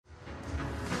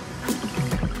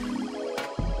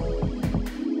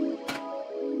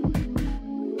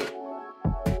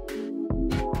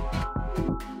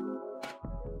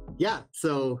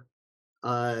So,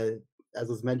 as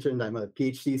was mentioned, I'm a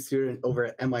PhD student over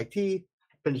at MIT,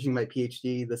 finishing my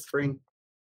PhD this spring.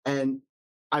 And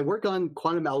I work on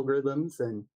quantum algorithms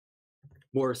and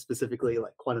more specifically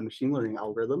like quantum machine learning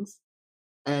algorithms.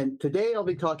 And today I'll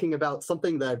be talking about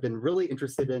something that I've been really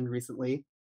interested in recently,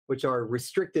 which are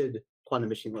restricted quantum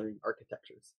machine learning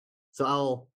architectures. So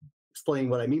I'll explain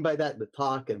what I mean by that in the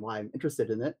talk and why I'm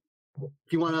interested in it.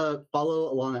 If you want to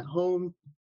follow along at home,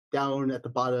 down at the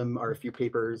bottom are a few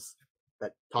papers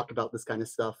that talk about this kind of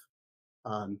stuff.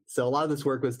 So a lot of this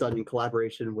work was done in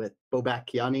collaboration with Bobak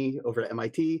Kiani over at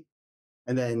MIT,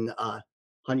 and then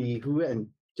Hanyi Hu and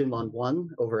Jinlan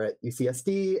Wan over at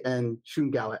UCSD, and Shun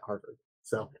Gao at Harvard.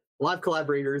 So a lot of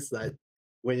collaborators that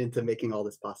went into making all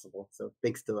this possible. So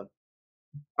thanks to them.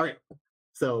 All right.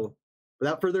 So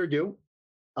without further ado,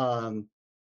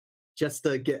 just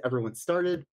to get everyone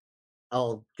started,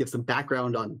 I'll give some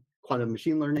background on quantum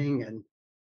machine learning and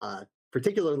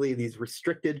particularly these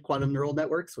restricted quantum neural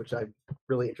networks, which I'm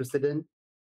really interested in.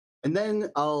 And then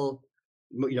I'll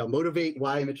motivate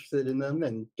why I'm interested in them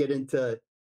and get into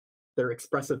their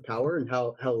expressive power and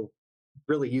how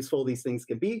really useful these things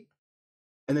can be.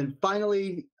 And then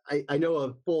finally, I know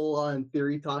a full-on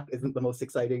theory talk isn't the most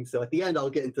exciting, so at the end I'll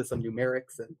get into some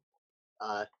numerics and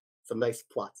some nice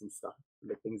plots and stuff to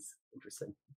make things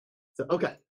interesting. So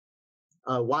okay,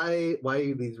 why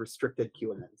these restricted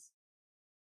QMLs?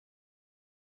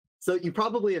 So you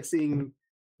probably have seen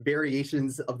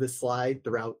variations of this slide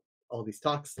throughout all these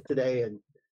talks today and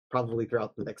probably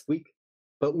throughout the next week.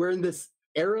 But we're in this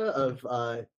era of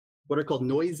what are called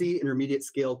noisy intermediate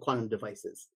scale quantum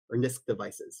devices, or NISQ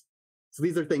devices. So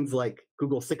these are things like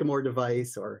Google Sycamore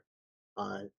device or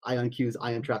IonQ's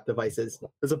ion trap devices.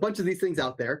 There's a bunch of these things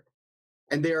out there,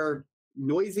 and they're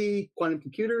noisy quantum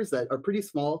computers that are pretty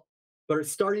small, but are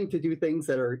starting to do things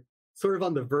that are sort of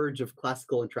on the verge of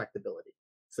classical intractability.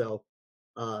 So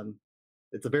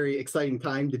it's a very exciting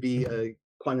time to be a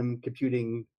quantum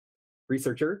computing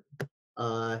researcher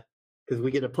because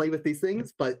we get to play with these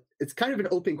things, but it's kind of an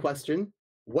open question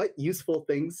what useful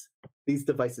things these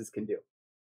devices can do.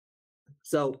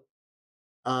 So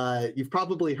you've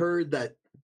probably heard that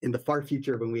in the far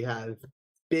future, when we have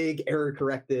big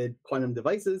error-corrected quantum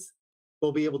devices,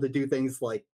 we'll be able to do things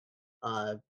like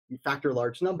factor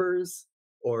large numbers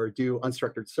or do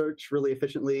unstructured search really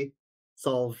efficiently,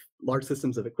 solve large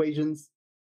systems of equations.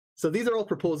 So these are all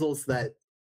proposals that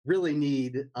really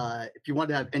need, if you want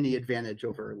to have any advantage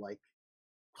over like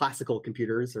classical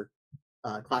computers or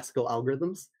classical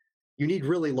algorithms, you need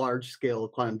really large scale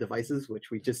quantum devices, which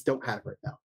we just don't have right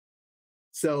now.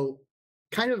 So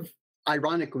kind of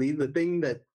ironically, the thing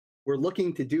that we're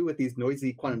looking to do with these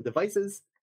noisy quantum devices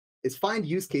is find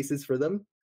use cases for them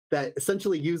that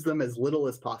essentially use them as little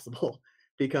as possible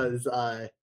because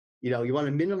you want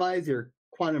to minimize your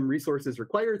quantum resources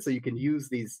required so you can use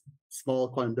these small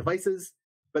quantum devices,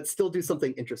 but still do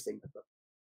something interesting with them.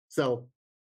 So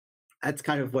that's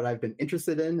kind of what I've been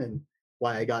interested in and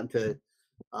why I got into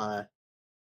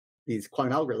these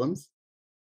quantum algorithms.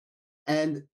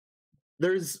 And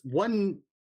there's one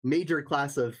major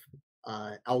class of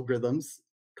algorithms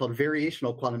called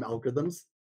variational quantum algorithms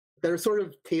that are sort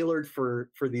of tailored for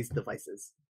these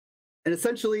devices. And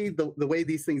essentially, the way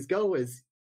these things go is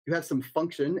you have some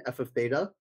function, f of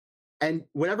theta, and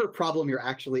whatever problem you're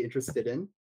actually interested in,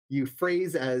 you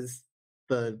phrase as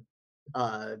the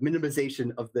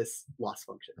minimization of this loss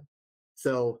function.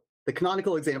 So the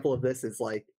canonical example of this is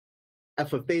like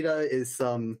f of theta is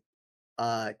some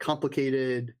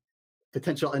complicated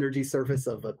potential energy surface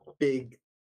of a big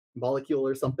molecule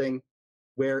or something,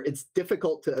 where it's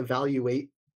difficult to evaluate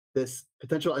this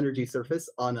potential energy surface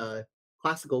on a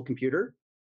classical computer,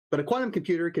 but a quantum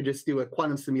computer could just do a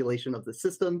quantum simulation of the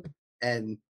system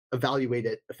and evaluate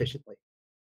it efficiently.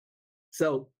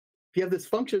 So if you have this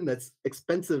function that's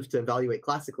expensive to evaluate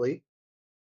classically,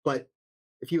 but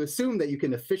if you assume that you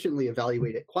can efficiently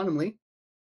evaluate it quantumly,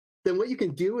 then what you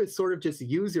can do is sort of just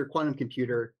use your quantum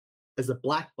computer as a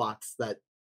black box that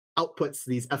outputs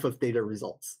these f of theta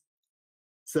results.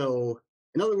 So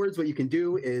in other words, what you can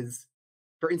do is,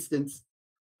 for instance,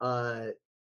 have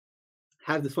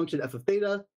this function f of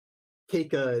theta,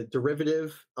 take a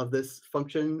derivative of this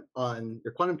function on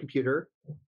your quantum computer,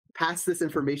 pass this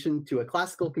information to a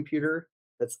classical computer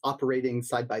that's operating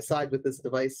side by side with this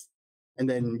device, and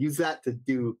then use that to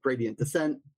do gradient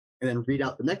descent, and then read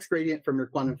out the next gradient from your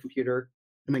quantum computer,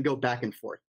 and then go back and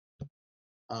forth.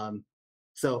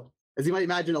 So as you might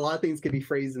imagine, a lot of things can be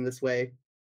phrased in this way.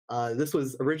 This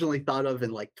was originally thought of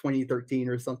in like 2013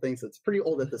 or something, so it's pretty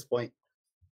old at this point,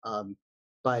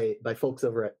 by folks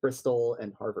over at Bristol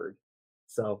and Harvard.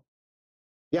 So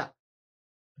yeah.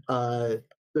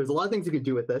 there's a lot of things you can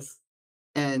do with this.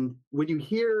 And when you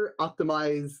hear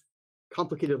optimize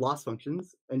complicated loss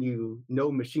functions and you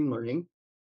know machine learning,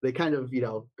 they kind of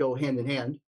go hand in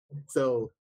hand.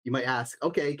 So you might ask,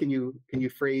 okay, can you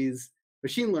phrase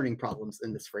machine learning problems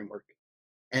in this framework?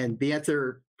 And the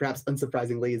answer, perhaps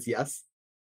unsurprisingly, is yes.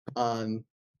 Again,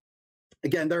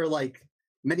 there are like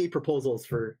many proposals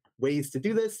for ways to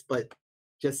do this, but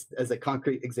just as a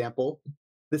concrete example,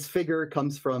 this figure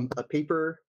comes from a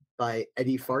paper by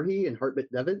Eddie Farhi and Hartmut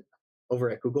Neven over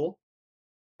at Google.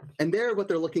 And there, what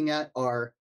they're looking at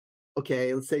are,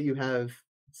 okay, let's say you have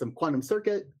some quantum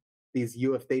circuit, these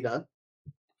U of theta,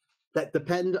 that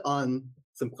depend on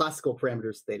some classical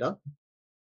parameters theta.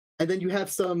 And then you have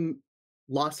some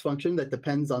loss function that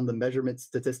depends on the measurement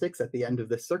statistics at the end of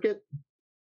this circuit.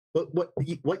 But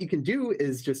what you can do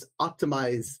is just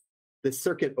optimize this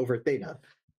circuit over theta,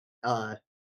 or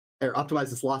optimize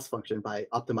this loss function by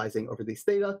optimizing over these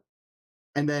theta,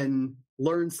 and then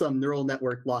learn some neural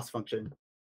network loss function,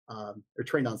 or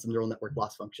train on some neural network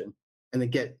loss function, and then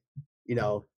get,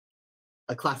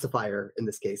 a classifier in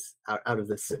this case out of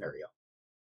this scenario.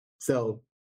 So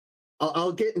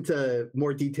I'll get into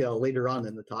more detail later on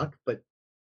in the talk, but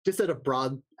just at a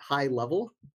broad, high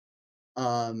level,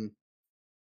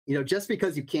 just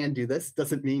because you can do this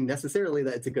doesn't mean necessarily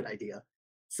that it's a good idea.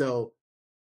 So,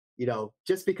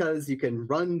 just because you can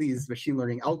run these machine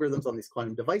learning algorithms on these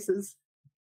quantum devices,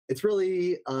 it's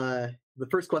really the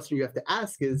first question you have to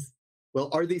ask is, well,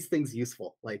 are these things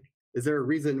useful? Like, is there a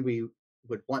reason we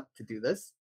would want to do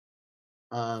this?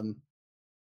 And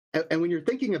when you're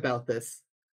thinking about this,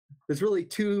 there's really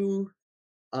two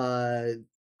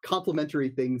complementary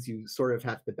things you sort of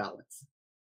have to balance.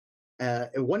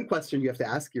 And one question you have to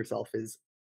ask yourself is,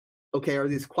 okay, are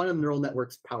these quantum neural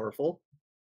networks powerful?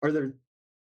 Are there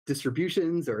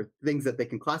distributions or things that they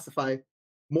can classify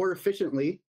more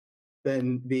efficiently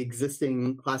than the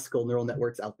existing classical neural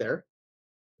networks out there?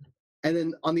 And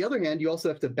then on the other hand, you also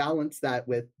have to balance that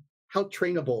with how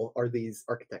trainable are these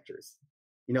architectures?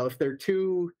 If they're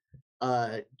too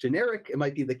generic, it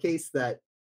might be the case that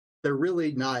they're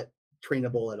really not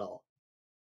trainable at all.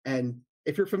 And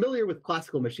if you're familiar with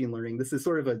classical machine learning, this is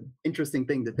sort of an interesting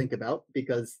thing to think about,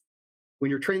 because when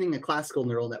you're training a classical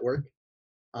neural network,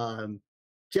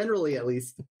 generally at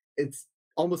least, it's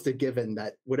almost a given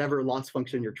that whatever loss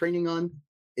function you're training on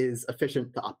is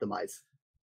efficient to optimize.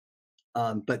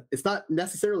 But it's not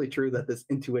necessarily true that this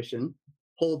intuition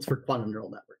holds for quantum neural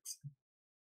networks.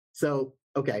 So,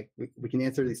 okay, we can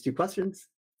answer these two questions.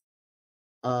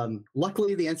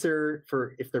 Luckily, the answer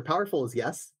for if they're powerful is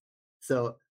yes.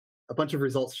 So a bunch of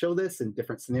results show this in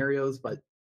different scenarios. But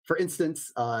for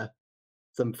instance,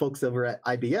 some folks over at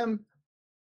IBM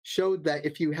showed that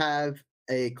if you have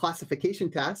a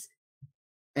classification task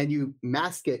and you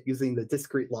mask it using the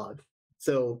discrete log,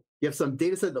 so you have some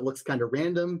data set that looks kind of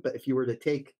random, but if you were to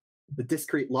take the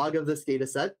discrete log of this data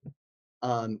set,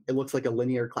 it looks like a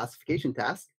linear classification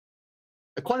task.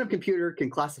 A quantum computer can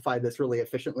classify this really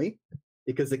efficiently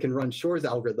because it can run Shor's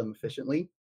algorithm efficiently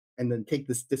and then take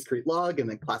this discrete log and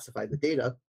then classify the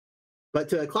data. But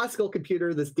to a classical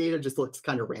computer, this data just looks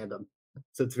kind of random.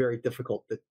 So it's very difficult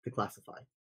to classify.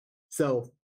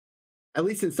 So at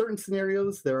least in certain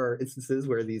scenarios, there are instances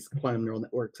where these quantum neural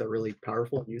networks are really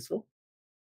powerful and useful.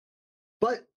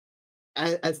 But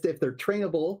as to if they're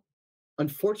trainable,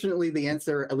 unfortunately, the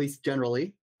answer, at least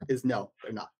generally, is no,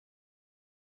 they're not.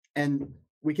 And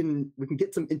we can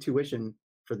get some intuition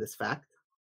for this fact.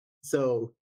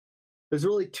 So there's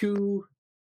really two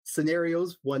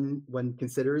scenarios one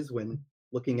considers when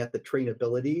looking at the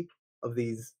trainability of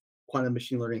these quantum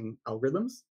machine learning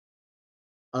algorithms.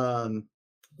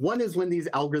 One is when these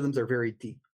algorithms are very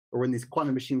deep, or when these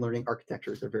quantum machine learning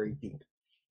architectures are very deep.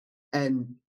 And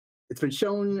it's been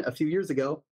shown a few years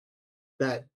ago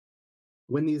that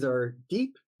when these are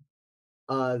deep,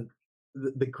 the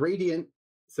gradient,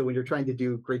 so when you're trying to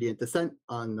do gradient descent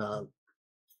on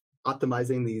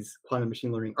optimizing these quantum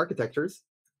machine learning architectures,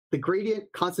 the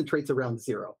gradient concentrates around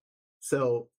 0.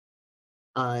 So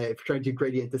if you're trying to do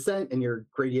gradient descent and your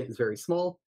gradient is very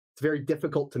small, it's very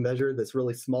difficult to measure this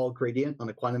really small gradient on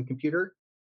a quantum computer,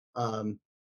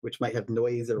 which might have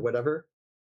noise or whatever.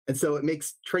 And so it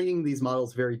makes training these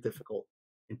models very difficult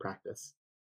in practice.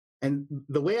 And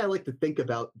the way I like to think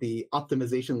about the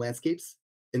optimization landscapes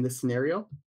in this scenario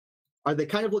are they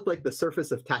kind of look like the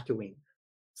surface of Tatooine.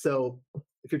 So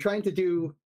if you're trying to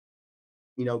do,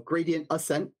 gradient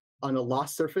ascent on a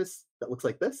lost surface that looks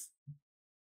like this,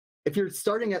 if you're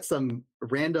starting at some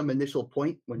random initial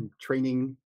point when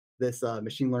training this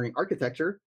machine learning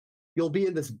architecture, you'll be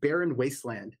in this barren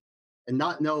wasteland and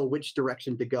not know which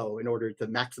direction to go in order to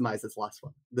maximize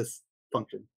this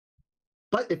function.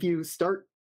 But if you start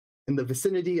in the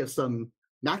vicinity of some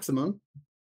maximum,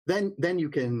 then you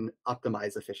can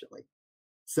optimize efficiently.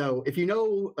 So if you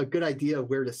know a good idea of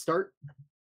where to start,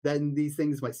 then these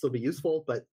things might still be useful.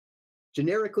 But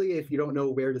generically, if you don't know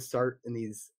where to start in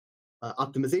these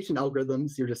optimization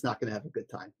algorithms, you're just not going to have a good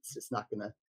time. It's just not going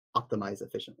to optimize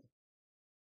efficiently.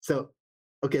 So,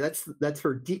 okay, that's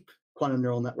for deep quantum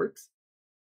neural networks.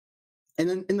 And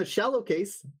then in the shallow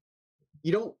case,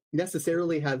 you don't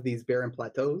necessarily have these barren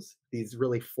plateaus, these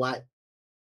really flat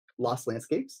loss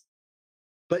landscapes.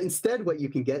 But instead, what you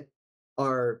can get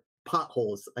are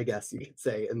potholes, I guess you could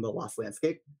say, in the loss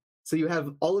landscape. So you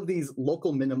have all of these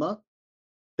local minima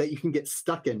that you can get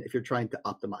stuck in if you're trying to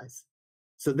optimize.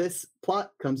 So this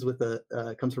plot comes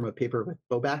from a paper with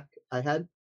Bobak I had,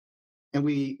 and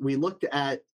we looked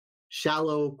at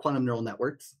shallow quantum neural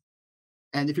networks.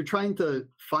 And if you're trying to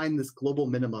find this global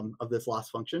minimum of this loss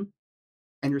function,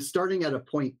 and you're starting at a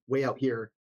point way out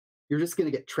here, you're just going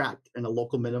to get trapped in a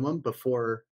local minimum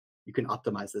before you can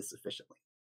optimize this efficiently.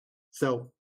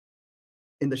 So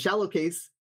in the shallow case,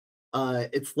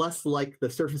 it's less like the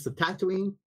surface of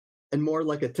Tatooine and more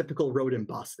like a typical road in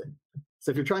Boston.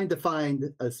 So if you're trying to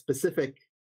find a specific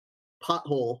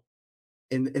pothole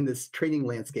in this training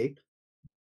landscape,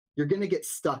 you're going to get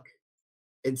stuck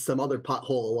in some other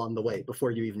pothole along the way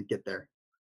before you even get there.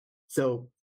 So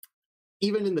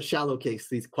even in the shallow case,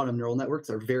 these quantum neural networks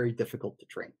are very difficult to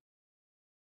train.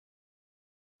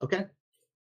 Okay?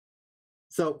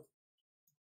 So,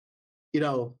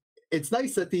 it's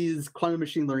nice that these quantum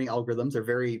machine learning algorithms are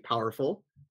very powerful,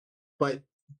 but,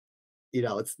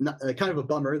 it's not kind of a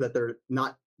bummer that they're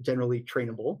not generally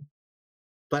trainable.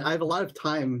 But I have a lot of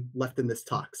time left in this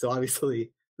talk, so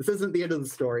obviously this isn't the end of the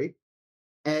story.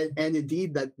 And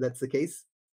indeed, that's the case.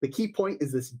 The key point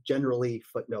is this generally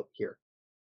footnote here.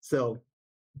 So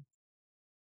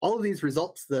all of these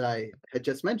results that I had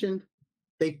just mentioned,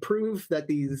 they prove that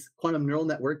these quantum neural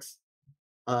networks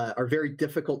are very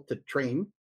difficult to train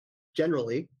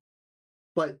generally.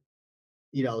 But,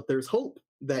 there's hope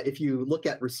that if you look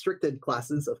at restricted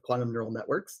classes of quantum neural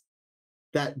networks,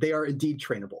 that they are indeed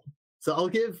trainable. So I'll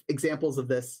give examples of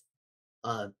this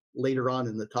later on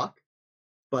in the talk.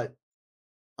 But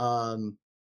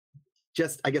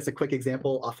just, I guess, a quick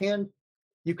example offhand,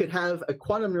 you could have a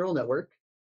quantum neural network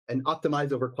and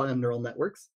optimize over quantum neural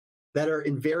networks that are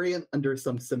invariant under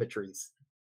some symmetries.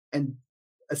 And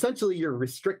essentially, you're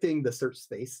restricting the search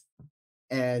space.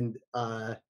 And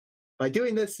by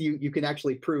doing this, you can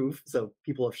actually prove, so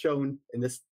people have shown in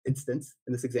this instance,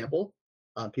 in this example,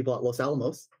 people at Los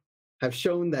Alamos have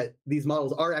shown that these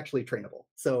models are actually trainable.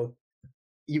 So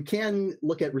you can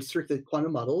look at restricted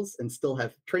quantum models and still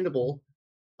have trainable,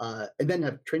 and then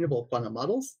have trainable quantum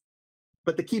models.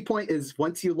 But the key point is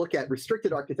once you look at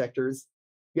restricted architectures,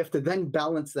 you have to then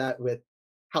balance that with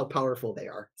how powerful they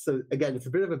are. So again, it's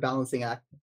a bit of a balancing act.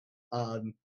 But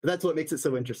that's what makes it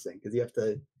so interesting, because you have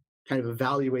to kind of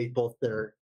evaluate both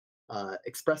their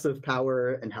expressive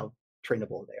power and how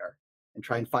trainable they are, and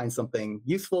try and find something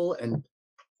useful and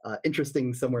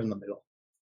interesting somewhere in the middle.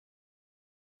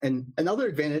 And another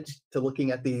advantage to looking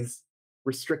at these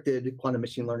restricted quantum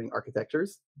machine learning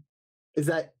architectures is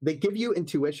that they give you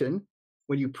intuition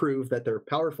when you prove that they're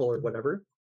powerful or whatever,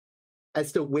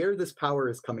 as to where this power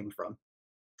is coming from.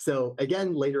 So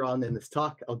again, later on in this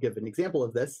talk, I'll give an example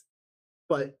of this.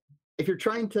 But if you're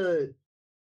trying to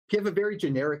give a very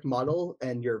generic model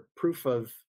and your proof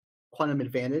of quantum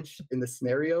advantage in this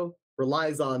scenario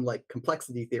relies on like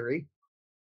complexity theory,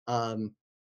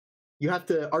 you have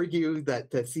to argue that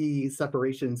to see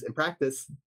separations in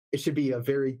practice, it should be a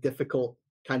very difficult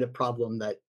kind of problem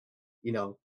that,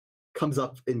 comes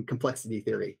up in complexity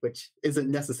theory, which isn't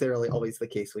necessarily always the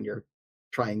case when you're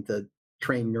trying to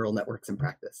train neural networks in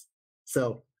practice.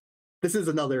 So this is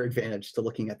another advantage to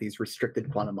looking at these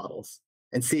restricted quantum models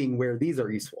and seeing where these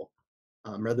are useful,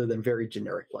 rather than very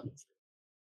generic ones.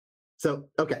 So,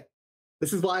 okay,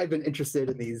 this is why I've been interested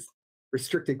in these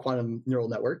restricted quantum neural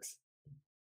networks.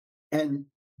 And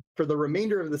for the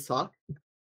remainder of this talk,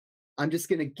 I'm just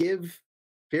going to give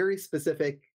a very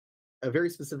specific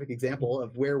example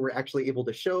of where we're actually able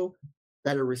to show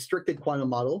that a restricted quantum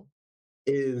model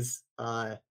has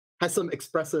some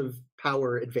expressive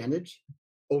power advantage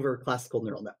over classical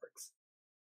neural networks.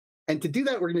 And to do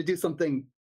that, we're going to do something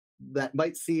that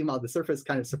might seem on the surface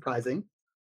kind of surprising.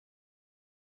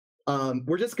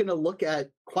 We're just going to look at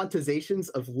quantizations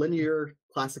of linear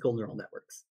classical neural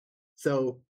networks.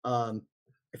 So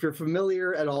if you're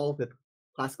familiar at all with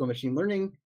classical machine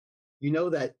learning, you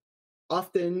know that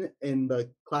often in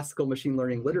the classical machine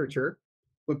learning literature,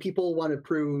 when people want to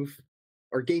prove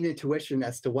or gain intuition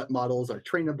as to what models are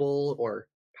trainable or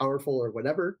powerful or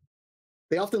whatever,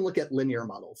 they often look at linear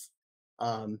models.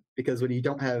 Because when you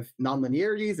don't have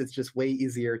nonlinearities, it's just way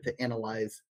easier to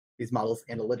analyze these models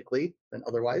analytically than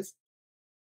otherwise.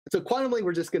 So quantumly,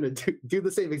 we're just going to do the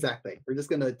same exact thing. We're just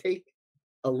going to take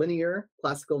a linear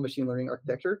classical machine learning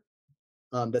architecture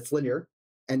that's linear,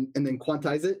 and then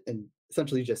quantize it and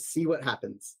essentially just see what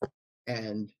happens.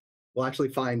 And we'll actually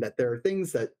find that there are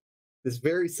things that this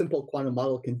very simple quantum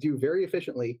model can do very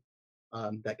efficiently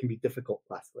that can be difficult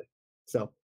classically.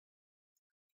 So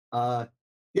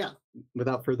yeah,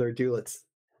 without further ado, let's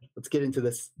get into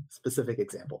this specific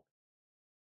example.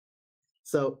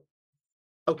 So,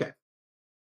 okay.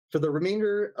 For the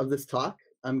remainder of this talk,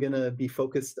 I'm going to be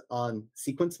focused on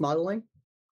sequence modeling.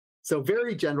 So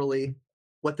very generally,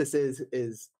 what this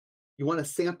is you want to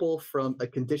sample from a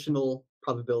conditional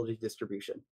probability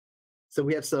distribution. So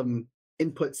we have some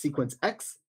input sequence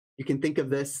X. You can think of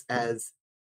this as,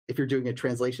 if you're doing a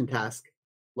translation task,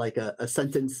 like a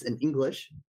sentence in English.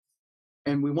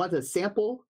 And we want to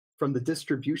sample from the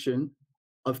distribution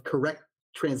of correct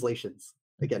translations.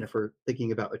 Again, if we're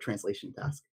thinking about a translation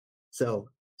task. So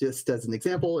just as an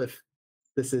example, if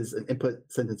this is an input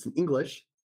sentence in English,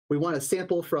 we want to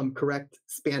sample from correct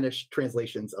Spanish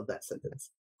translations of that sentence.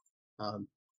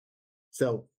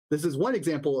 So this is one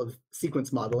example of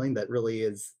sequence modeling that really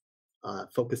is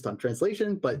focused on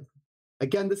translation. But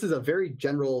again, this is a very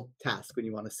general task when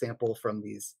you want to sample from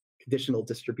these conditional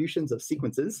distributions of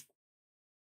sequences.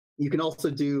 You can also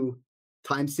do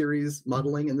time series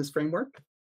modeling in this framework.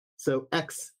 So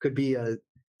X could be a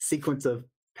sequence of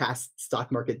past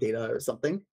stock market data or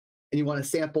something, and you want to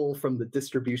sample from the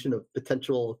distribution of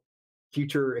potential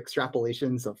future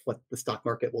extrapolations of what the stock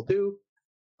market will do.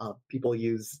 People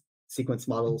use sequence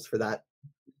models for that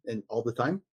all the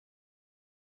time.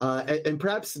 And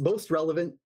perhaps most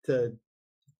relevant to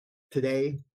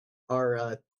today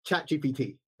are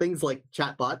ChatGPT, things like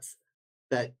chatbots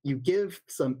that you give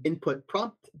some input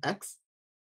prompt X,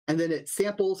 and then it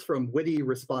samples from witty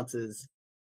responses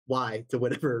Y to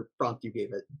whatever prompt you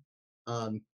gave it.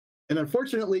 And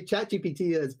unfortunately,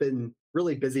 ChatGPT has been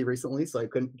really busy recently, so I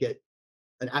couldn't get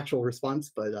an actual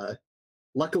response. But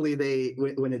luckily,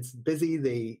 when it's busy,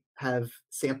 they have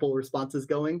sample responses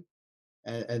going,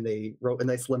 and they wrote a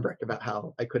nice limerick about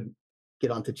how I couldn't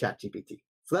get onto ChatGPT.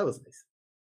 So that was nice.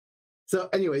 So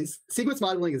anyways, sequence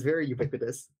modeling is very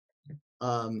ubiquitous.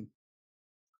 And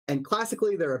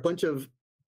classically, there are a bunch of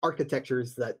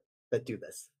architectures that do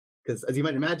this, because as you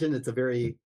might imagine, it's a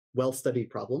very well-studied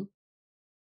problem.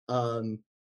 And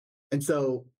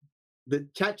so the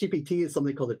ChatGPT is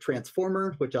something called a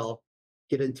transformer, which I'll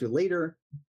get into later.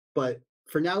 But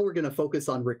for now, we're going to focus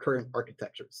on recurrent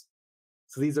architectures.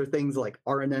 So these are things like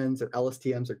RNNs or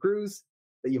LSTMs or GRUs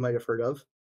that you might have heard of.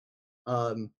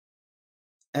 And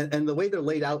the way they're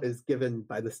laid out is given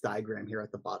by this diagram here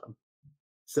at the bottom.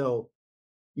 So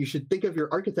you should think of your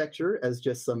architecture as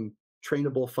just some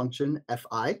trainable function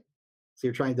fi. So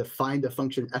you're trying to find a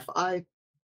function fi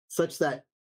such that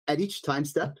at each time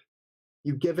step,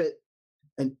 you give it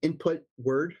an input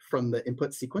word from the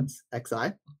input sequence,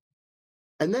 xi,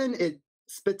 and then it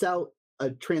spits out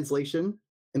a translation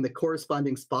in the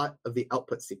corresponding spot of the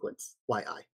output sequence, yi.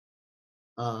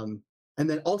 And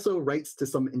then also writes to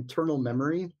some internal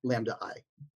memory, lambda I.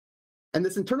 And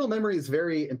this internal memory is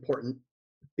very important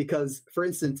because, for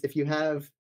instance, if you have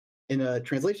in a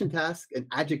translation task an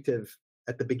adjective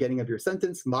at the beginning of your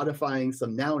sentence modifying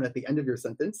some noun at the end of your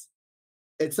sentence,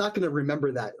 it's not going to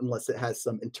remember that unless it has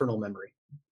some internal memory.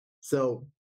 So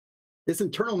this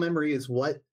internal memory is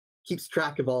what keeps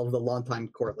track of all of the long time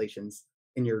correlations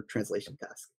in your translation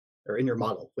task or in your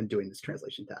model when doing this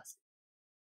translation task.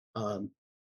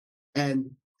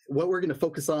 And what we're going to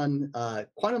focus on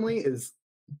quantumly is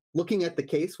looking at the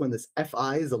case when this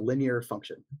fi is a linear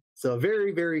function. So a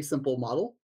very, very simple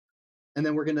model. And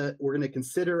then we're gonna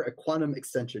consider a quantum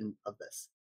extension of this.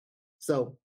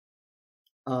 So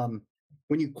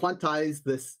when you quantize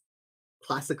this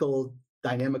classical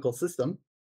dynamical system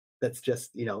that's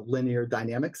just linear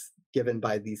dynamics given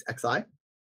by these xi,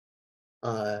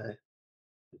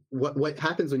 what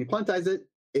happens when you quantize it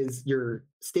is your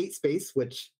state space,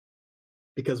 which,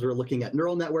 because we're looking at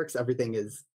neural networks, everything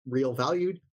is real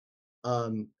valued.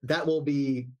 That will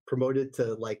be promoted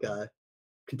to like a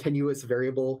continuous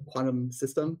variable quantum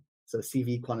system, so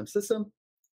CV quantum system.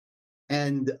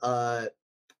 And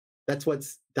that's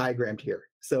what's diagrammed here.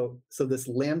 So this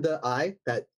lambda I,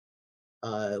 that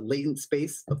latent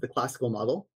space of the classical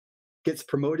model, gets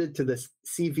promoted to this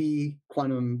CV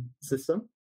quantum system.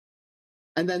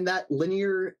 And then that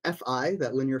linear fi,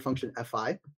 that linear function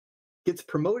fi, gets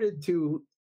promoted to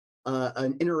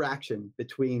an interaction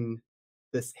between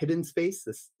this hidden space,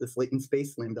 this latent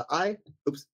space, lambda I,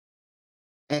 oops,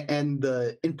 and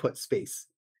the input space.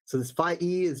 So this phi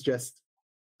e is just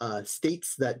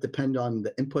states that depend on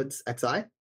the inputs xi,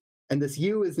 and this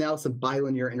u is now some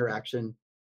bilinear interaction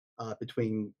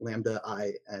between lambda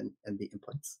I and the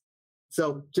inputs.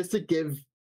 So just to give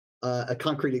a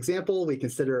concrete example, we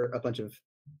consider a bunch of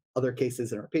other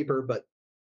cases in our paper, but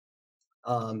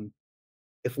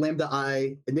if lambda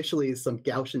I initially is some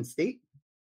Gaussian state,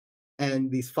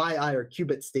 and these phi I are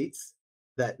qubit states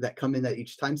that come in at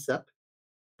each time step,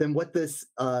 then what this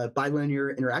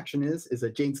bilinear interaction is a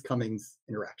Jaynes-Cummings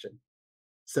interaction.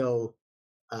 So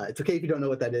it's okay if you don't know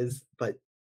what that is, but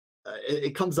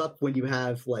it comes up when you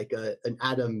have like an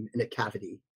atom in a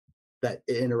cavity that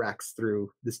it interacts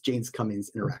through this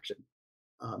Jaynes-Cummings interaction.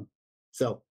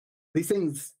 So these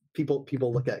things people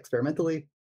look at experimentally,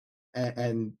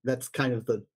 and that's kind of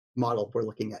the model we're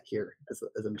looking at here as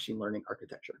a machine learning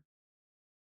architecture.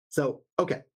 So,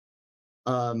 okay,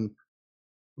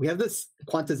 we have this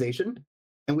quantization,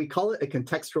 and we call it a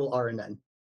contextual RNN.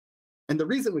 And the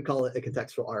reason we call it a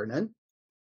contextual RNN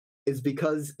is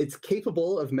because it's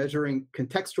capable of measuring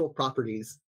contextual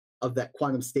properties of that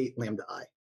quantum state lambda I.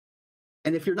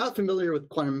 And if you're not familiar with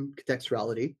quantum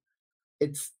contextuality,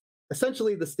 it's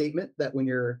essentially the statement that when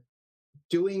you're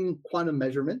doing quantum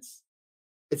measurements,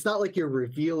 it's not like you're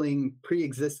revealing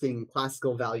pre-existing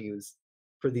classical values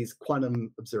for these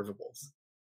quantum observables.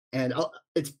 And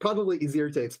it's probably easier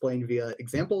to explain via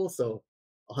example, so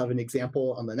I'll have an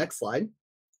example on the next slide.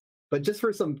 But just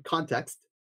for some context,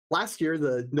 last year,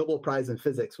 the Nobel Prize in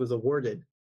Physics was awarded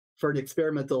for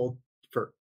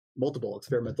multiple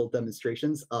experimental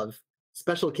demonstrations of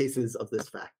special cases of this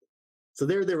fact. So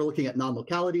there they were looking at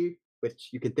non-locality, which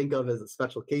you could think of as a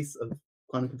special case of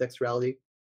quantum contextuality,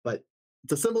 but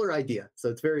it's a similar idea, so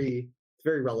it's very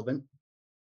relevant.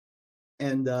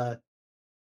 And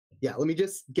yeah, let me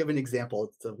just give an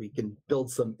example so we can build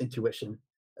some intuition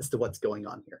as to what's going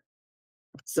on here.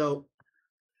 So,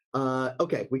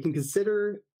 okay, we can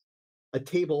consider a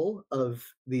table of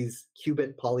these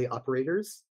qubit poly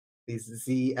operators, these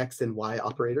z, x, and y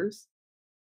operators.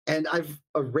 And I've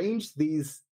arranged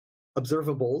these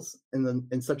observables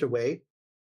in such a way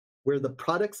where the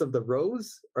products of the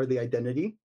rows are the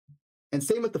identity, and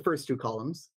same with the first two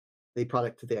columns, they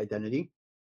product to the identity.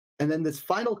 And then this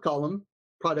final column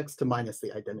products to minus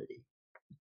the identity.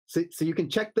 So you can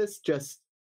check this just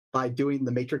by doing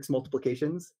the matrix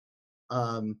multiplications.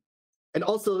 And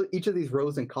also each of these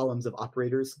rows and columns of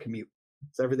operators commute.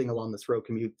 So everything along this row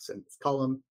commutes and this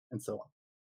column and so on.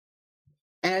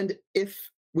 And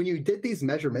when you did these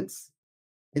measurements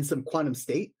in some quantum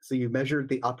state, so you measured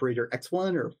the operator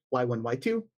x1 or y1,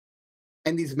 y2,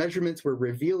 and these measurements were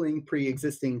revealing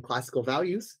pre-existing classical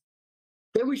values,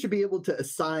 then we should be able to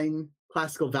assign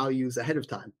classical values ahead of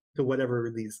time to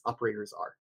whatever these operators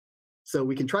are. So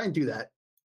we can try and do that.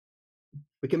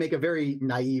 We can make a very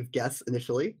naive guess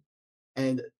initially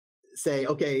and say,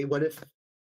 okay, what if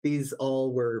these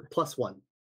all were +1?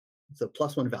 So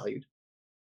 +1 valued.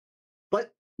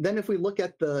 But then if we look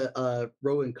at the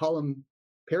row and column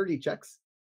parity checks,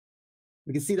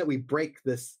 we can see that we break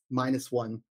this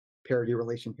 -1 parity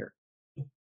relation here.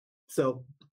 So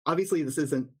obviously this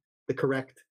isn't the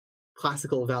correct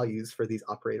classical values for these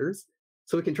operators.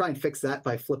 So we can try and fix that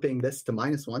by flipping this to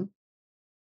 -1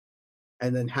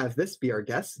 and then have this be our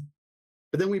guess.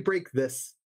 But then we break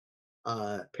this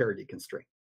parity constraint.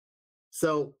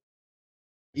 So,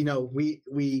 you know,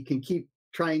 we can keep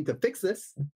trying to fix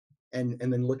this and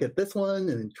then look at this one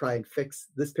and then try and fix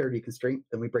this parity constraint.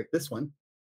 Then we break this one.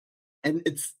 And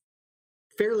it's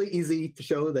fairly easy to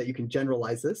show that you can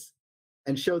generalize this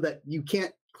and show that you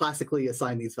can't classically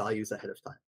assign these values ahead of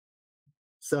time.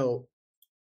 So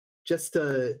just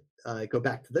to go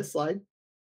back to this slide,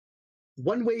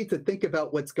 one way to think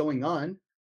about what's going on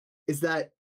is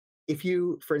that if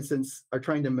you, for instance, are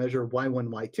trying to measure y1,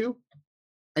 y2,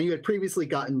 and you had previously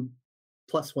gotten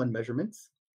 +1 measurements,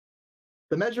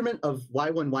 the measurement of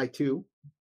y1, y2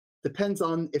 depends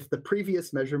on if the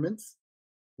previous measurements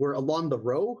were along the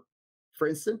row, for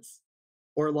instance,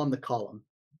 or along the column.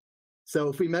 So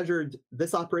if we measured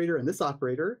this operator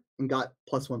and got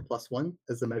 +1, +1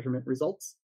 as the measurement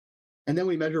results, and then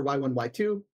we measure y1,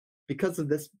 y2, because of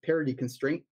this parity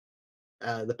constraint,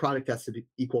 the product has to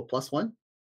equal +1.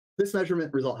 This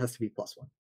measurement result has to be +1.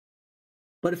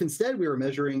 But if instead we were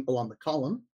measuring along the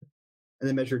column, and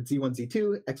then measured z1,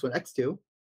 z2, x1, x2,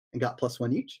 and got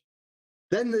 +1 each,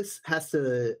 then this has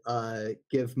to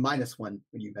give -1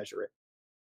 when you measure it.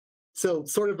 So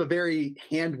sort of a very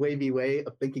hand-wavy way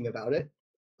of thinking about it,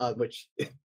 which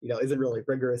isn't really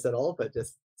rigorous at all, but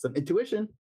just some intuition,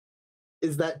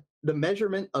 is that the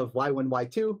measurement of y1,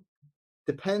 y2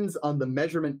 depends on the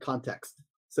measurement context.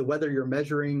 So whether you're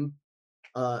measuring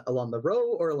along the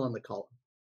row or along the column.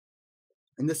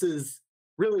 And this is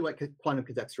really what quantum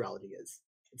contextuality is.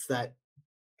 It's that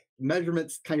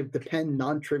measurements kind of depend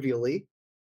non-trivially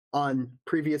on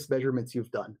previous measurements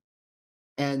you've done.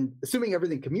 And assuming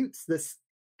everything commutes, this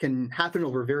can happen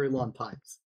over very long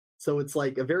times. So it's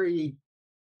like a very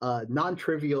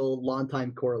non-trivial long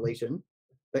time correlation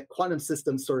that quantum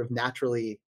systems sort of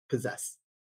naturally possess.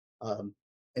 And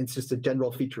it's just a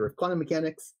general feature of quantum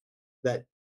mechanics that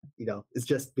is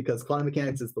just because quantum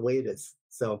mechanics is the way it is.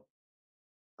 So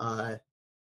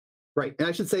right, and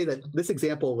I should say that this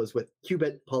example was with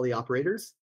qubit Pauli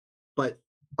operators, but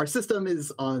our system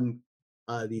is on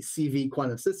these CV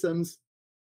quantum systems,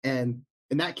 and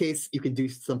in that case, you can do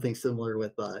something similar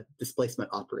with displacement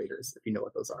operators, if you know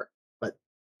what those are. But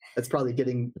that's probably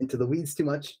getting into the weeds too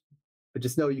much. But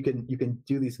just know you can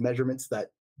do these measurements that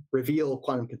reveal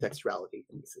quantum contextuality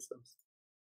in these systems.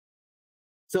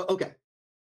 So, okay,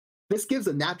 this gives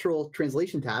a natural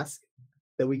translation task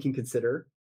that we can consider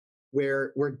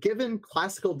where we're given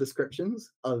classical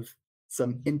descriptions of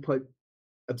some input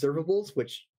observables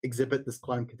which exhibit this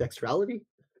quantum contextuality.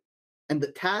 And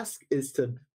the task is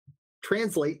to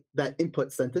translate that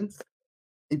input sentence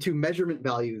into measurement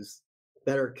values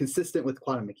that are consistent with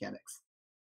quantum mechanics.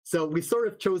 So we've sort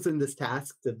of chosen this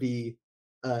task to be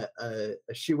a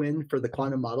shoe-in for the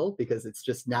quantum model because it's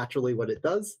just naturally what it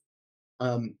does.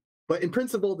 But in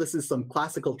principle, this is some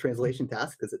classical translation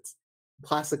task because it's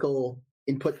classical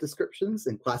input descriptions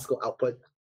and classical output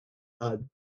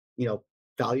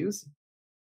values.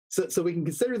 So we can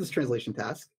consider this translation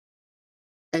task.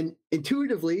 And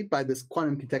intuitively, by this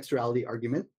quantum contextuality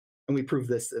argument, and we prove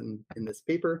this in this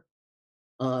paper,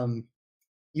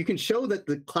 you can show that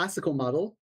the classical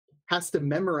model has to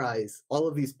memorize all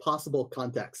of these possible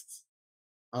contexts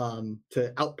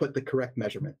to output the correct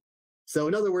measurement. So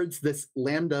in other words, this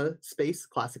lambda space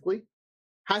classically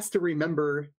has to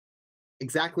remember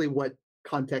exactly what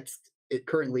context it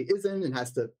currently is in and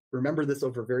has to remember this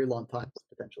over very long times,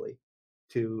 potentially,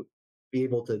 to be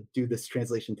able to do this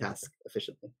translation task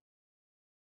efficiently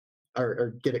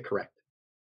or get it correct.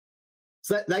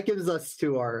 So that gives us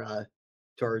to our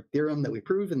theorem that we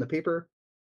prove in the paper,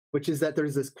 which is that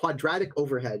there's this quadratic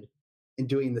overhead in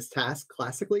doing this task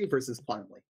classically versus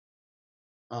quantumly.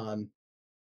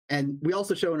 And we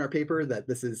also show in our paper that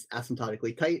this is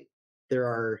asymptotically tight. There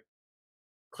are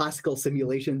classical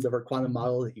simulations of our quantum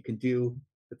model that you can do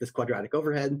with this quadratic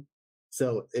overhead.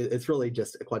 So it's really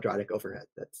just a quadratic overhead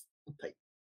that's tight.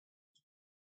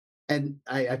 And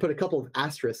I put a couple of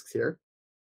asterisks here.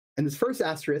 And this first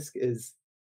asterisk is,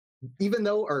 even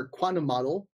though our quantum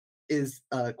model is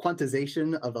a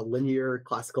quantization of a linear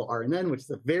classical RNN, which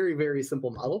is a very, very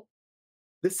simple model,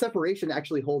 this separation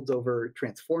actually holds over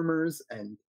transformers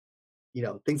and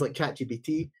things like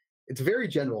ChatGPT. It's very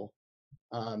general.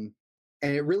 And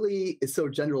it really is so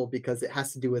general because it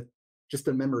has to do with just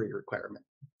a memory requirement.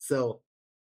 So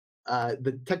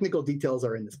the technical details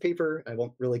are in this paper. I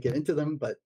won't really get into them,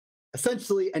 but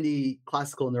essentially any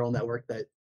classical neural network that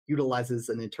utilizes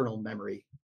an internal memory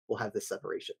will have this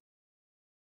separation.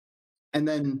 And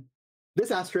then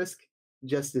this asterisk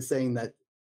just is saying that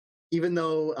even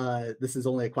though this is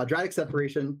only a quadratic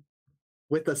separation,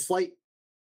 with a slight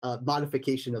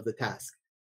modification of the task,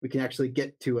 we can actually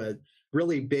get to a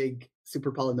really big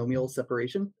super polynomial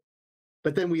separation.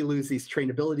 But then we lose these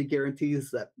trainability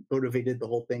guarantees that motivated the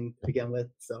whole thing to begin with.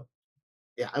 So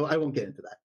yeah, I won't get into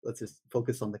that. Let's just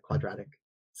focus on the quadratic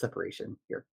separation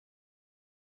here.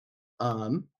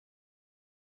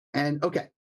 And okay,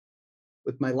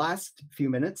 with my last few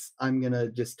minutes, I'm going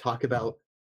to just talk about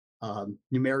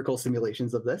numerical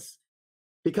simulations of this,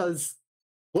 because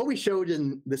what we showed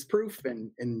in this proof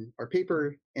and in our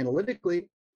paper analytically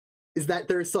is that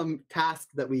there's some task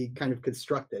that we kind of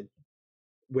constructed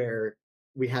where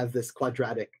we have this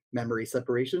quadratic memory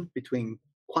separation between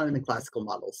quantum and classical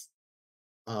models,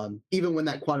 even when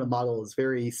that quantum model is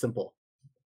very simple.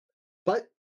 But,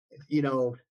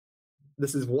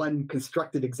 this is one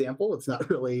constructed example. It's not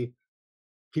really,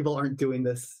 people aren't doing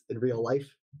this in real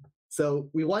life. So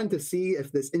we wanted to see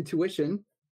if this intuition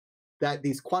that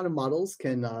these quantum models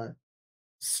can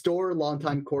store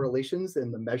long-time correlations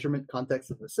in the measurement context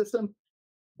of the system,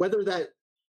 whether that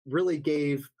really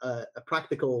gave a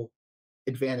practical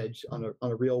advantage on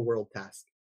a real-world task.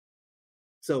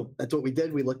 So that's what we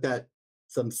did. We looked at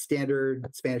some standard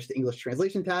Spanish to English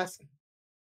translation tasks.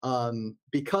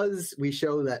 Because we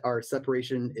show that our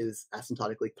separation is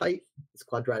asymptotically tight, it's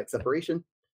quadratic separation,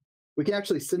 we can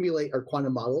actually simulate our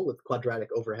quantum model with quadratic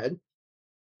overhead.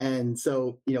 And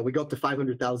so, we go up to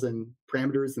 500,000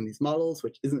 parameters in these models,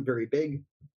 which isn't very big.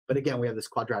 But again, we have this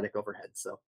quadratic overhead.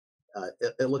 So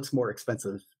it looks more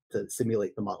expensive to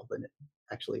simulate the model than it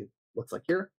actually looks like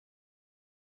here.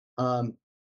 And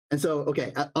so,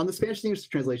 okay, on the Spanish English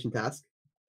translation task,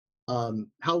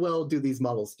 how well do these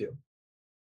models do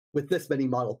with this many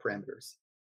model parameters?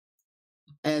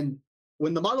 And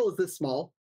when the model is this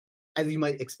small, as you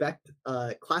might expect,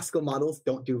 classical models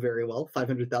don't do very well.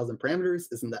 500,000 parameters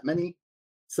isn't that many.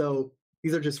 So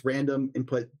these are just random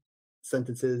input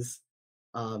sentences.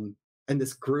 And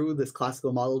this GRU, this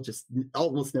classical model, just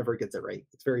almost never gets it right.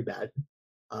 It's very bad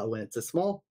when it's this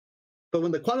small. But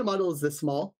when the quantum model is this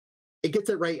small, it gets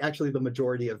it right actually the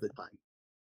majority of the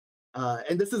time.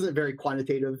 And this isn't very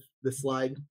quantitative, this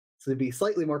slide. So to be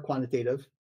slightly more quantitative,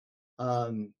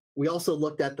 we also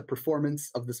looked at the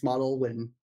performance of this model when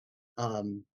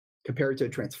compared to a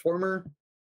transformer.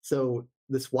 So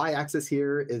this y-axis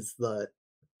here is the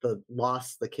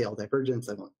loss, the KL divergence.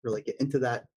 I won't really get into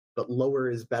that, but lower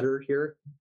is better here.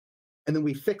 And then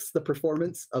we fix the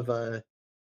performance of a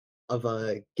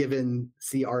given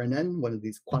CRNN, one of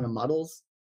these quantum models.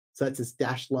 So that's this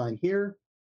dashed line here.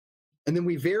 And then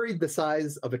we varied the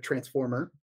size of a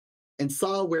transformer and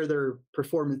saw where their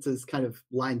performances kind of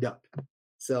lined up.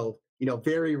 So,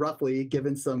 very roughly,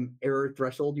 given some error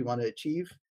threshold you want to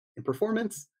achieve in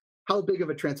performance, how big of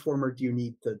a transformer do you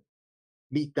need to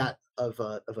meet that of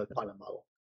a quantum model?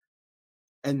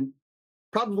 And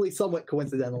probably somewhat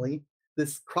coincidentally,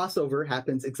 this crossover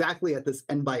happens exactly at this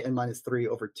n by n minus 3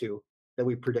 over 2 that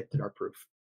we predicted our proof.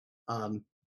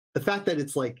 The fact that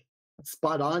it's like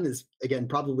spot on is, again,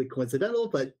 probably coincidental,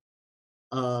 but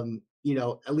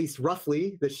at least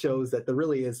roughly, this shows that there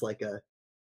really is like a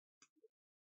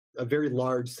very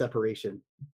large separation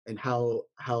in how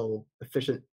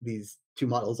efficient these two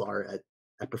models are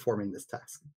at performing this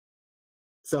task.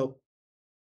 So,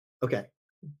 okay,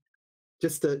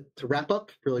 just to wrap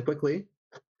up really quickly,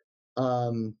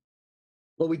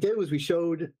 what we did was we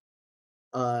showed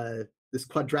this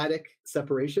quadratic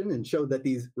separation and showed that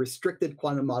these restricted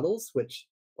quantum models, which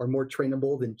are more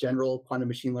trainable than general quantum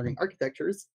machine learning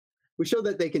architectures, we showed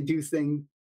that they can do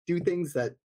things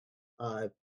that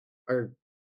are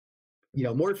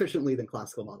more efficiently than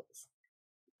classical models,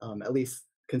 at least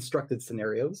constructed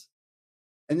scenarios.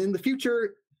 And in the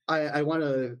future, I want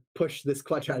to push this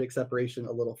quadratic separation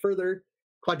a little further.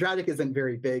 Quadratic isn't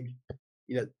very big.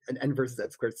 An n versus n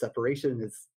squared separation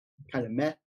is kind of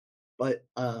meh. But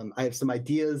I have some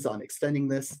ideas on extending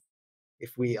this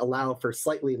if we allow for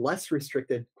slightly less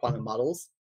restricted quantum models,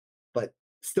 but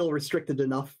still restricted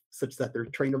enough such that they're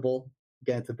trainable.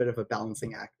 Again, it's a bit of a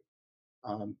balancing act.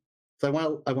 So I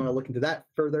want to look into that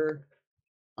further.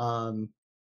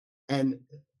 And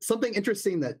something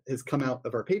interesting that has come out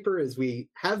of our paper is we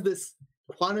have this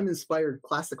quantum-inspired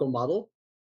classical model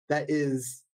that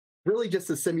is really just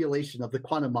a simulation of the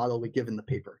quantum model we give in the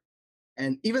paper.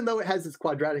 And even though it has this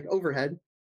quadratic overhead,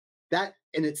 that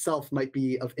in itself might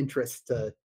be of interest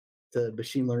to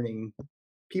machine learning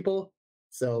people.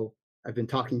 So I've been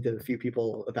talking to a few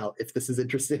people about if this is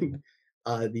interesting,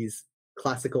 these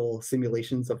classical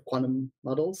simulations of quantum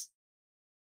models.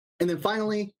 And then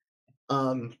finally,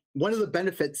 one of the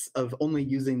benefits of only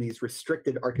using these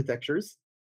restricted architectures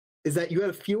is that you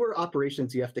have fewer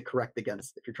operations you have to correct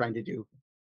against if you're trying to do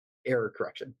error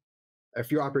correction, or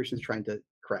fewer operations trying to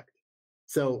correct.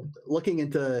 So looking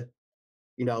into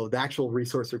the actual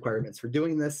resource requirements for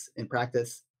doing this in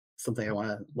practice, something I want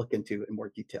to look into in more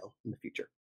detail in the future.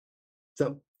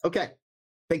 So, okay,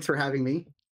 thanks for having me.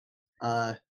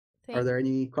 Are there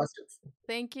any questions?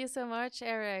 Thank you so much,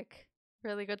 Eric.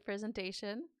 Really good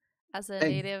presentation. As a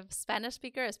native Spanish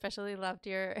speaker, especially loved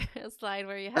your slide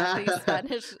where you have these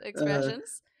Spanish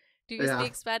expressions. Do you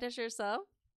speak Spanish yourself?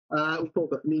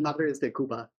 Mi madre es de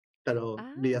Cuba, pero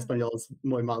mi español es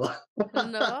muy malo.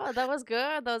 No, that was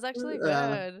good. That was actually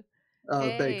good.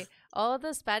 Oh, thanks. All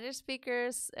the Spanish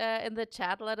speakers in the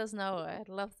chat, let us know. I'd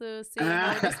love to see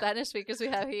how many Spanish speakers we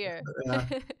have here.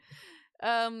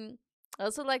 I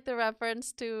also like the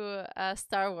reference to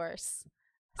Star Wars.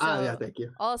 So yeah, thank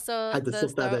you. Also, had to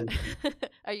slip that in.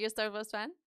 Are you a Star Wars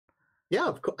fan? Yeah,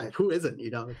 of course. Who isn't? You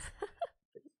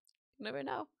never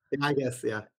know. I guess,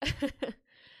 yeah.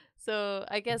 So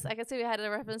I guess I can say we had a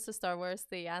reference to Star Wars.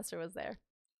 The answer was there.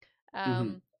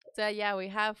 So yeah, we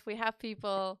have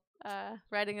people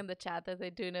writing in the chat that they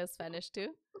do know Spanish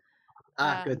too.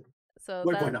 Good. So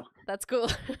that's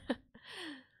cool.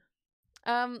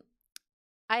 I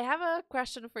have a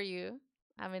question for you.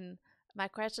 I mean, my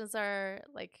questions are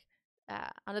like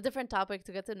on a different topic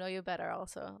to get to know you better,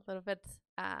 also a little bit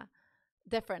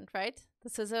different, right?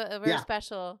 This is a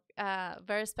Yeah,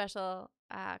 very special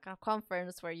kind of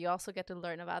conference where you also get to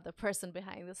learn about the person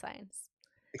behind the science.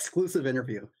 exclusive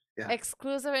interview. Yeah.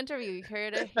 Exclusive interview. You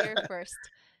heard it here first.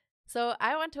 So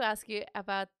I want to ask you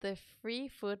about the free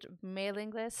food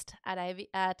mailing list at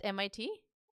MIT,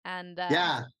 and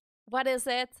Yeah. what is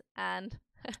it, and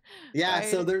Yeah.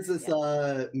 So why? there's this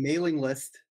Yeah, mailing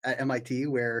list at MIT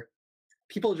where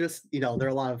people just, there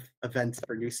are a lot of events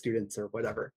for new students or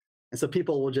whatever. And so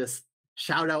people will just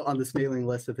shout out on this mailing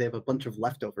list if they have a bunch of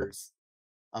leftovers.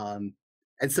 Um,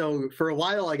 and so for a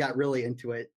while, I got really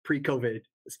into it, pre-COVID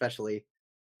especially.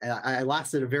 And I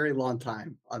lasted a very long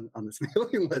time on this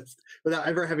mailing list without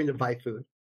ever having to buy food.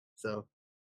 So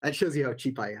that shows you how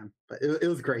cheap I am. But it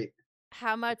was great.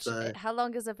 how much? How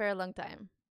long is a very long time?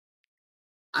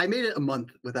 I made it a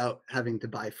month without having to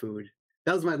buy food.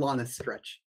 That was my longest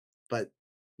stretch. But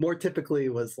more typically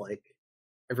was like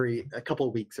every a couple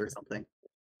of weeks or something.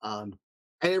 And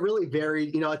it really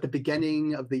varied, at the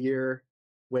beginning of the year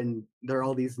when there are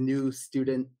all these new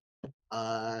student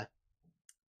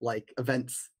like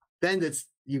events, then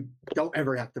you don't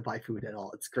ever have to buy food at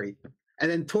all. It's great. And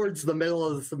then towards the middle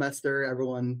of the semester,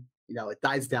 everyone, it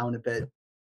dies down a bit.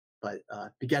 But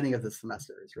beginning of the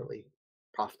semester is really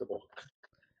profitable.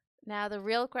 Now the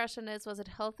real question is: was it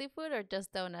healthy food or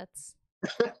just donuts?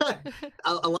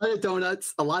 A lot of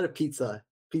donuts, a lot of pizza.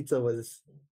 Pizza was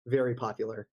very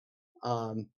popular.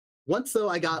 Once though,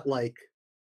 I got like,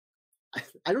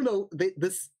 I don't know,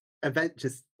 this event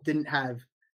just didn't have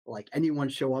like anyone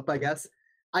show up. I guess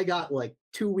I got like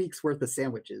 2 weeks worth of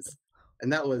sandwiches,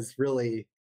 and that was really,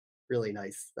 really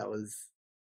nice. That was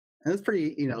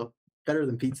pretty, better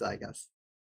than pizza, I guess.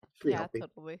 Pretty Yeah, healthy.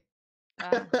 totally.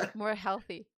 More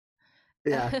healthy.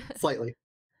 Yeah, slightly.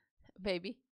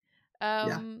 Maybe.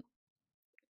 Yeah.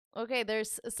 Okay,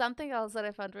 there's something else that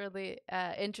I found really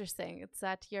interesting. It's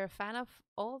that you're a fan of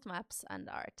old maps and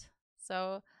art.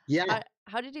 So Yeah.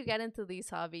 how did you get into these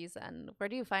hobbies, and where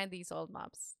do you find these old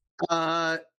maps?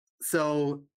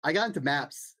 So I got into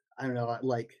maps. I don't know,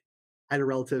 like I had a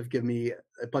relative give me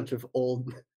a bunch of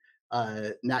old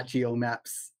Nat Geo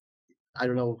maps. I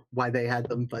don't know why they had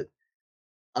them, but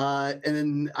and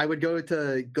then I would go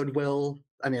to Goodwill.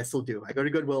 I mean, I still do. I go to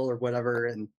Goodwill or whatever,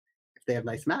 and if they have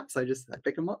nice maps, I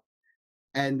pick them up.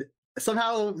 And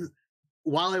somehow,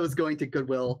 while I was going to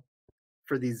Goodwill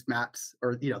for these maps,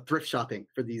 or thrift shopping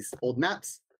for these old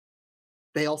maps,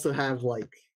 they also have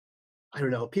like, I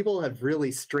don't know, people have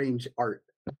really strange art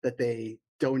that they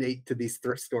donate to these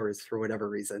thrift stores for whatever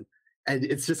reason. And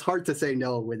it's just hard to say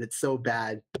no when it's so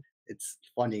bad. It's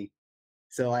funny.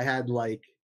 So I had like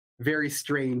very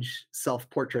strange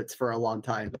self-portraits for a long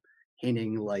time,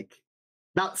 hanging like,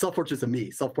 not self-portraits of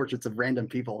me, self-portraits of random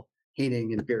people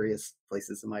hanging in various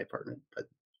places in my apartment. But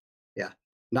yeah,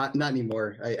 not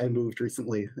anymore. I moved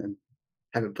recently and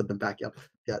haven't put them back up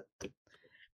yet.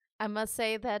 I must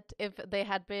say that if they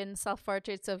had been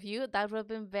self-portraits of you, that would have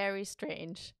been very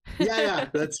strange. Yeah,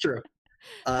 that's true.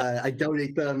 I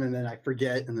donate them and then I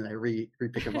forget and then I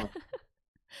re-pick them up.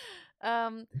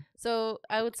 So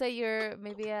I would say you're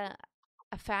maybe a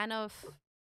fan of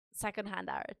secondhand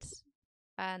art.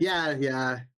 And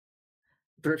Yeah.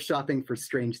 Thrift shopping for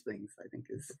strange things, I think,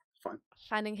 is fun.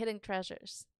 finding hidden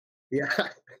treasures. Yeah.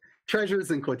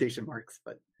 Treasures in quotation marks,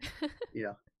 but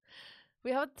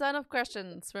We have a ton of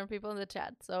questions from people in the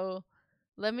chat. So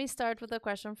let me start with a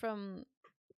question from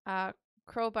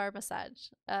Crowbar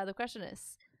Massage. The question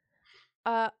is,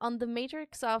 on the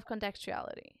matrix of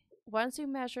contextuality, once you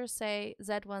measure, say,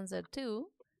 Z1, Z2,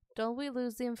 don't we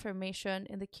lose the information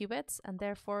in the qubits? And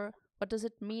therefore, what does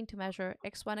it mean to measure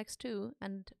X1, X2,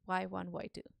 and Y1,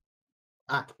 Y2?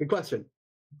 Good question.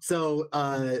 So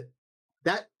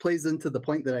that plays into the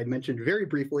point that I mentioned very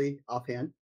briefly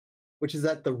offhand, which is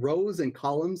that the rows and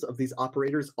columns of these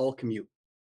operators all commute.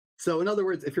 So in other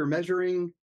words, if you're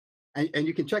measuring, and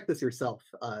you can check this yourself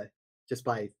just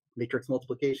by matrix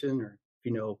multiplication or if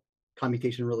you know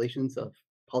commutation relations of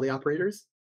Pauli operators.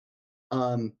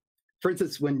 For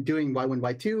instance, when doing Y1,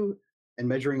 Y2 and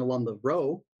measuring along the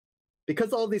row,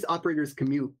 because all these operators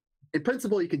commute, in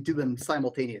principle, you can do them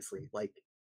simultaneously. Like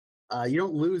you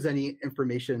don't lose any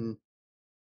information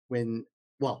when,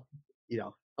 well,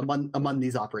 among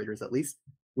these operators at least,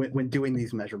 when doing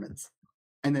these measurements.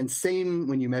 And then same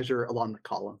when you measure along the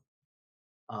column.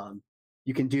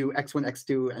 You can do X1,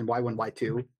 X2, and Y1,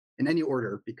 Y2 in any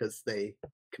order because they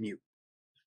commute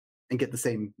and get the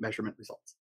same measurement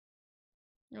results.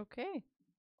 Okay.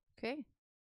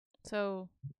 So,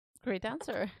 great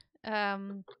answer.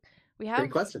 We have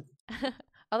Great question.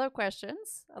 other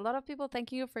questions. A lot of people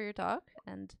thank you for your talk.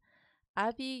 And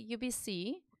Abby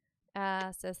UBC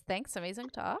says, thanks, amazing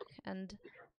talk. And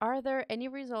are there any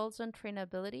results on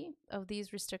trainability of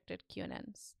these restricted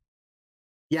QNNs?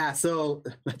 Yeah, so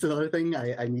that's another thing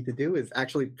I need to do is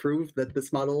actually prove that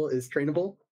this model is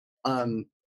trainable.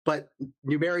 But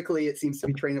numerically, it seems to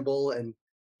be trainable, and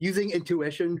using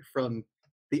intuition from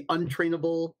the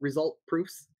untrainable result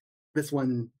proofs, this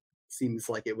one seems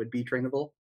like it would be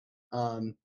trainable.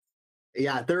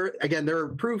 Yeah, there are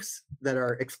proofs that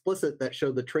are explicit that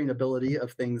show the trainability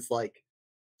of things like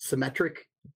symmetric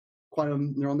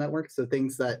quantum neural networks, so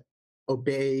things that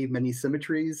obey many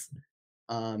symmetries.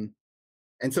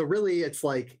 And so really it's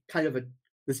like kind of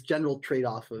this general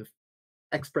trade-off of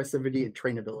expressivity and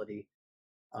trainability.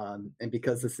 And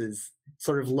because this is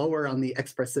sort of lower on the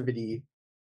expressivity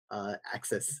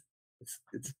axis,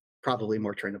 it's probably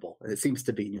more trainable. And it seems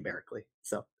to be numerically.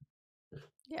 So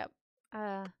Yep.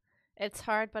 It's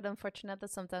hard, but unfortunate that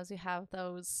sometimes you have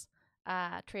those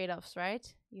trade-offs,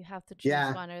 right? You have to choose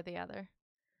yeah, one or the other.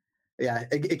 yeah,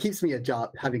 it keeps me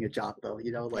having a job though,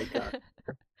 like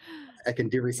I can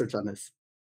do research on this.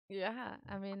 Yeah,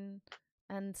 I mean,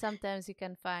 and sometimes you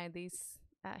can find these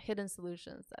hidden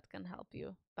solutions that can help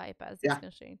you bypass these Yeah.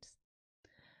 constraints.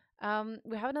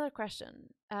 We have another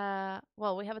question.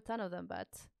 Well, we have a ton of them, but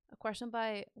a question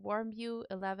by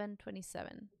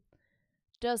WarmView1127.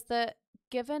 Does the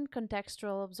given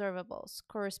contextual observables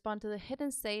correspond to the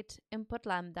hidden state input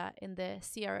lambda in the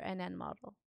CRNN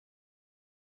model?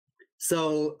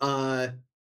 So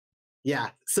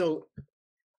yeah, so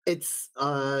it's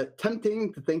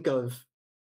tempting to think of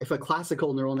if a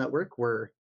classical neural network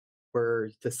were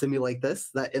to simulate this,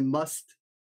 that it must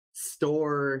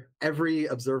store every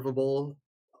observable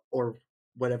or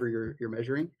whatever you're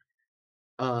measuring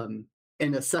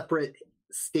in a separate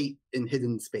state in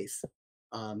hidden space.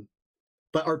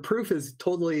 But our proof is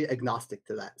totally agnostic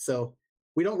to that. So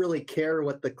we don't really care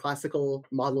what the classical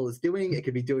model is doing. It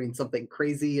could be doing something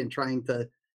crazy and trying to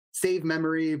save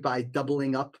memory by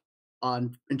doubling up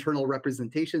on internal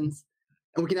representations.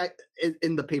 And we can,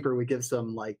 in the paper, we give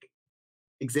some like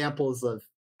examples of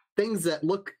things that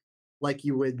look like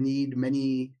you would need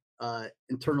many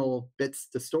internal bits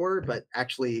to store, but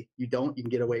actually you don't. You can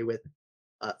get away with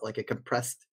like a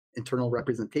compressed internal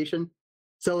representation.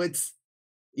 So it's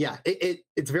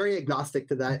it's very agnostic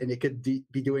to that, and it could be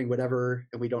doing whatever,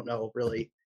 and we don't know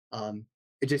really.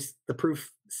 It just the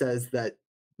proof says that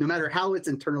no matter how it's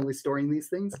internally storing these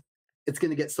things, it's going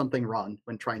to get something wrong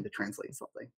when trying to translate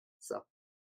something. So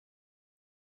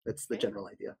that's the general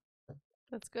idea.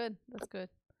 That's good. That's good.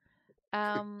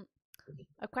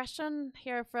 A question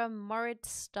here from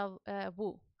Moritz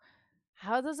Wu.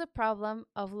 How does the problem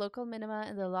of local minima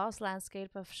in the loss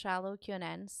landscape of shallow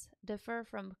QNNs differ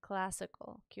from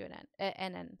classical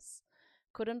NNs?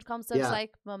 Couldn't concepts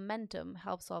like momentum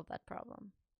help solve that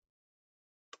problem?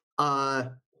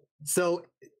 So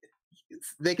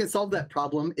they can solve that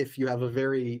problem if you have a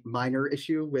very minor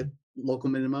issue with local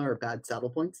minima or bad saddle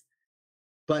points,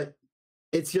 but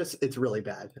it's really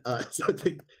bad. So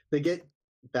they get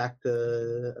back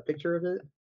to a picture of it.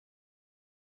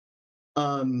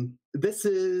 This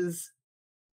is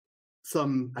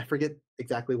some, I forget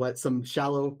exactly what, some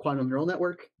shallow quantum neural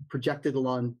network projected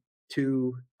along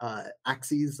two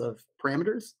axes of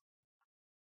parameters.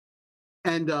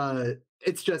 And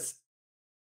it's just,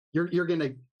 you're going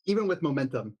to, even with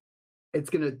momentum, it's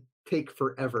going to take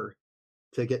forever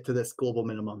to get to this global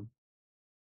minimum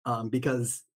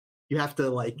because you have to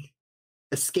like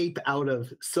escape out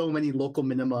of so many local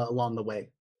minima along the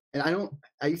way. And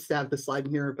I used to have this slide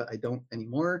in here, but I don't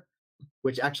anymore,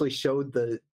 which actually showed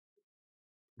the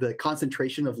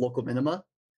concentration of local minima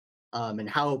and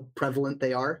how prevalent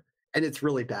they are. And it's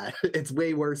really bad. It's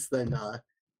way worse than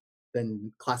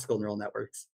classical neural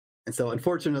networks. And so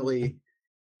unfortunately,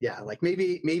 yeah, like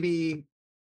maybe,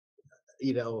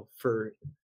 for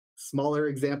smaller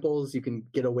examples, you can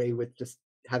get away with just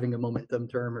having a momentum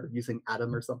term or using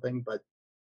atom or something, but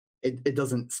it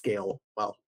doesn't scale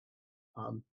well,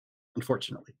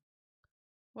 unfortunately.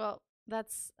 Well,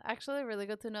 that's actually really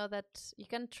good to know that you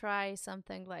can try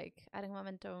something like adding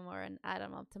momentum or an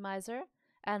atom optimizer.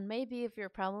 And maybe if your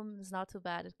problem is not too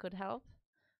bad, it could help.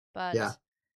 But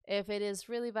if it is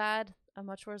really bad,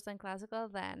 much worse than classical,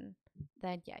 then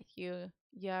yeah, you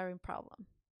are in problem.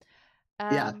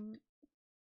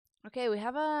 Okay, we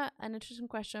have an interesting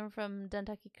question from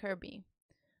Dentaki Kirby.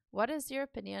 What is your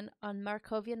opinion on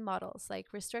Markovian models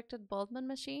like restricted Boltzmann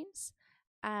machines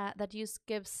that use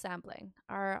Gibbs sampling?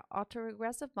 Are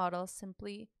autoregressive models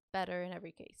simply better in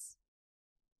every case?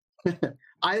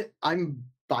 I'm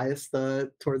biased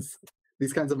towards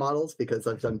these kinds of models because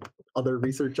I've done other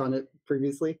research on it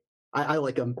previously. I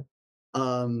like them.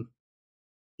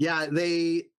 Yeah,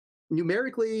 they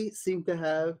numerically seem to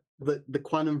have the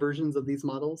quantum versions of these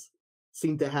models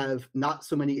seem to have not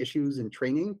so many issues in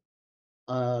training.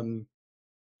 Um,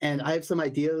 and I have some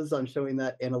ideas on showing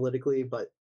that analytically, but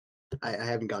I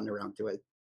haven't gotten around to it.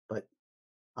 But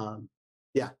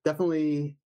yeah,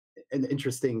 definitely an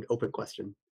interesting open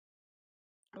question.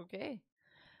 Okay.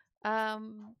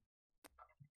 Um,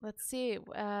 let's see.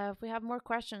 If we have more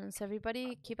questions,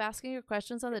 everybody keep asking your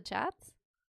questions on the chat.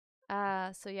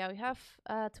 So yeah, we have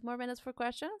 2 more minutes for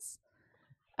questions.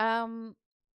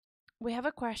 We have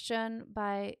a question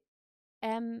by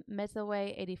M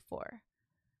Metaway 84.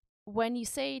 When you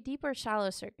say deep or shallow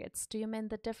circuits, do you mean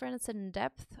the difference in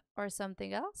depth or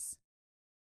something else?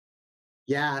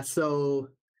 Yeah, so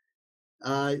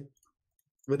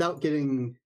without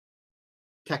getting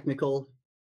technical,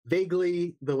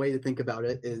 vaguely the way to think about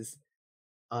it is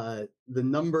the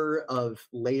number of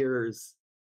layers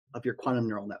of your quantum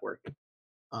neural network.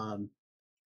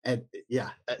 And yeah,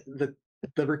 the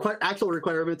actual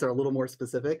requirements are a little more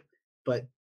specific, but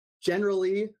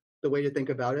generally the way to think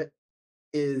about it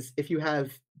is if you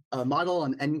have a model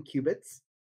on n qubits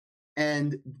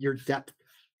and your depth,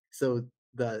 so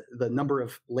the number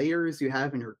of layers you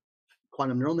have in your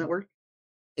quantum neural network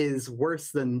is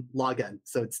worse than log n,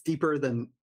 so it's deeper than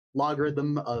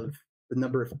logarithm of the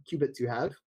number of qubits you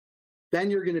have,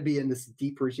 then you're going to be in this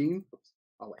deep regime.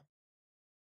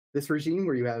 This regime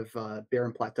where you have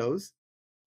barren plateaus.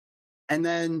 And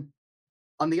then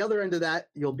on the other end of that,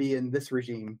 you'll be in this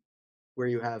regime where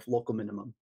you have local minima.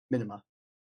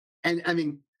 And I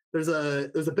mean, there's a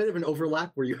bit of an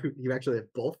overlap where you actually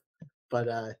have both, but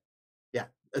yeah,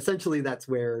 essentially that's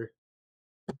where,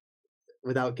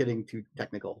 without getting too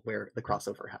technical, where the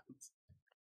crossover happens.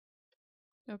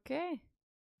 Okay.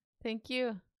 Thank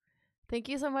you. Thank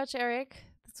you so much, Eric.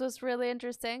 This was really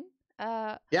interesting.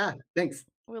 Yeah, thanks.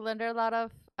 We learned a lot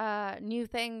of new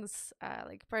things,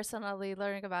 like personally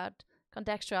learning about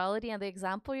contextuality, and the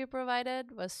example you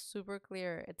provided was super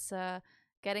clear. It's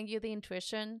getting you the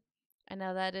intuition. I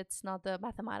know that it's not the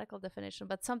mathematical definition,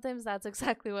 but sometimes that's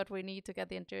exactly what we need to get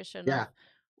the intuition Yeah,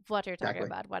 of what you're talking exactly.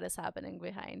 about, what is happening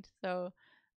behind. So,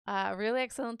 really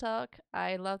excellent talk.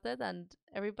 I loved it. And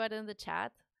everybody in the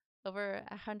chat, over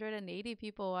 180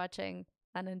 people watching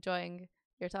and enjoying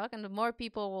your talk, and more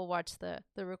people will watch the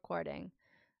recording.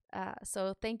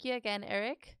 So thank you again,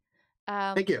 Eric.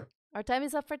 Thank you. Our time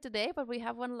is up for today, but we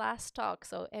have one last talk.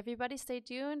 So everybody stay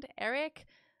tuned. Eric,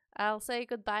 I'll say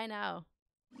goodbye now.